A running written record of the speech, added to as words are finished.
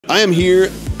I am here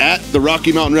at the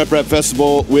Rocky Mountain RepRap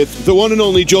Festival with the one and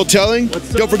only Joel Telling.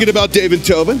 Don't forget about David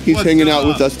Tobin. He's hanging out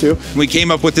with us too. We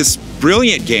came up with this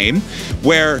brilliant game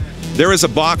where there is a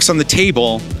box on the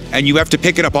table and you have to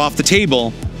pick it up off the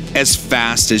table as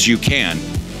fast as you can.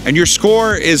 And your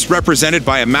score is represented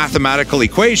by a mathematical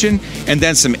equation, and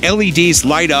then some LEDs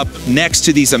light up next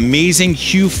to these amazing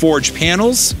Hue Forge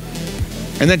panels.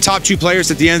 And then top 2 players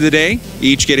at the end of the day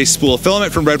each get a spool of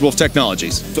filament from Red Wolf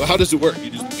Technologies. So how does it work? You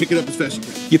just pick it up as fast as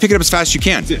you can. You pick it up as fast as you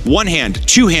can. One hand,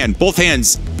 2 hand, both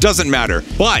hands, doesn't matter.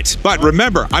 But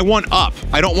remember, I want up.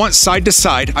 I don't want side to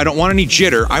side. I don't want any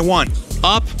jitter. I want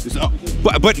up,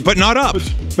 but not up.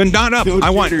 But not up.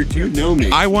 I want. You know me.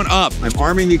 I want up. I'm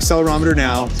arming the accelerometer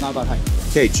now. It's not about height.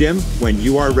 Okay, Jim, when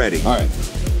you are ready. All right.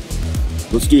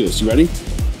 Let's do this. You ready?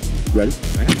 Ready?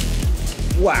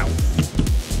 Wow.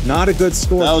 Not a good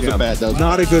score. That was Jim. a bad. That was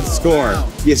not a good score. Wow.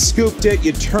 You scooped it.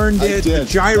 You turned it. The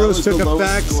gyros took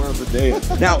effect.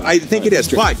 Now I think it is,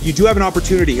 but you do have an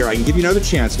opportunity here. I can give you another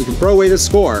chance. We can throw away the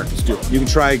score. Let's do it. You can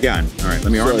try again. All right.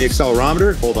 Let me arm the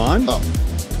acceleromemer. Hold on. Oh.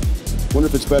 Wonder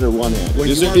if it's better one hand.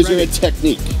 Is there a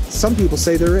technique? Some people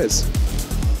say there is.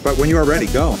 But when you are ready,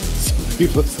 go. All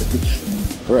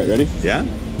right, ready? Yeah.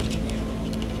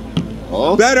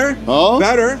 Oh. Better. Oh.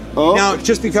 Better. Oh. Now,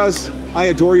 just because I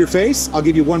adore your face, I'll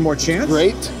give you one more chance.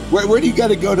 Great. Where do you got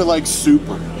to go to like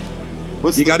super?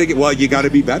 You got to get. Well, you got to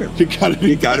be better. You got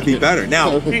to be better.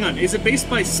 Now, hang on. Is it based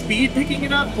by speed picking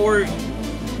it up, or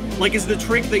like is the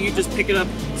trick that you just pick it up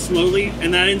slowly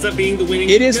and that ends up being the winning?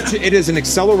 It is. It is an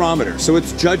accelerometer, so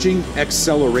it's judging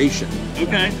acceleration.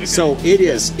 Okay. So it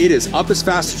is up as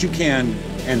fast as you can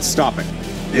and stopping.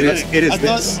 It is. I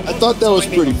thought that was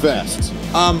pretty fast.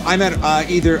 I'm at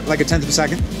either like a 1/10 of a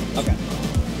second. Okay.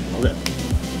 Okay.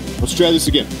 Let's try this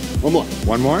again. One more.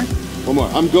 One more. One more.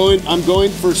 I'm going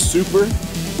for super,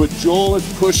 but Joel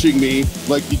is pushing me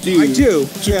like you do. I do.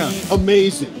 To be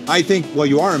amazing. I think. Well,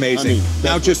 you are amazing. I mean,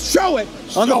 now just show it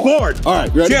on the board. All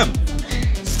right. Ready? Jim.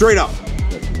 Straight up.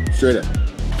 Straight up.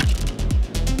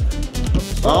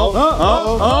 Oh!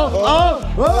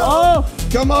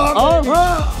 Come on.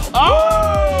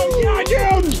 Yeah,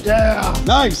 Jim. Yeah.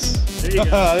 Nice. There you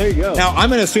go. There you go. Now I'm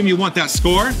going to assume you want that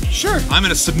score. Sure. I'm going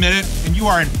to submit it, and you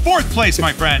are in 4th place,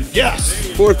 my friend. Yes.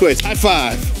 4th place. High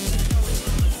five.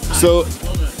 So,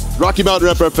 Rocky Mountain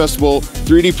RepRap Festival,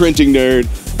 3D printing nerd,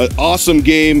 an awesome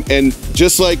game, and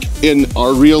just like in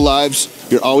our real lives,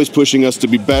 you're always pushing us to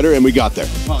be better, and we got there.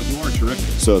 Well, you are terrific.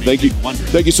 So thank you.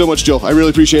 Thank you so much, Joel. I really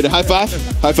appreciate it. High five.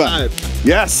 High five.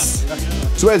 Yes.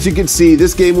 So as you can see,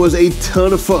 this game was a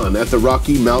ton of fun at the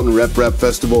Rocky Mountain RepRap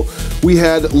Festival. We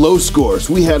had low scores,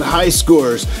 we had high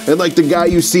scores, and like the guy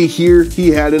you see here, he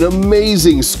had an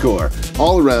amazing score.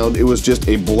 All around, it was just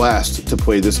a blast to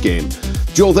play this game.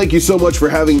 Joel, thank you so much for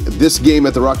having this game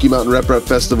at the Rocky Mountain RepRap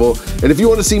Festival. And if you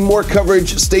want to see more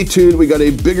coverage, stay tuned. We got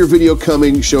a bigger video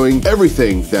coming showing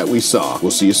everything that we saw.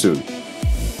 We'll see you soon.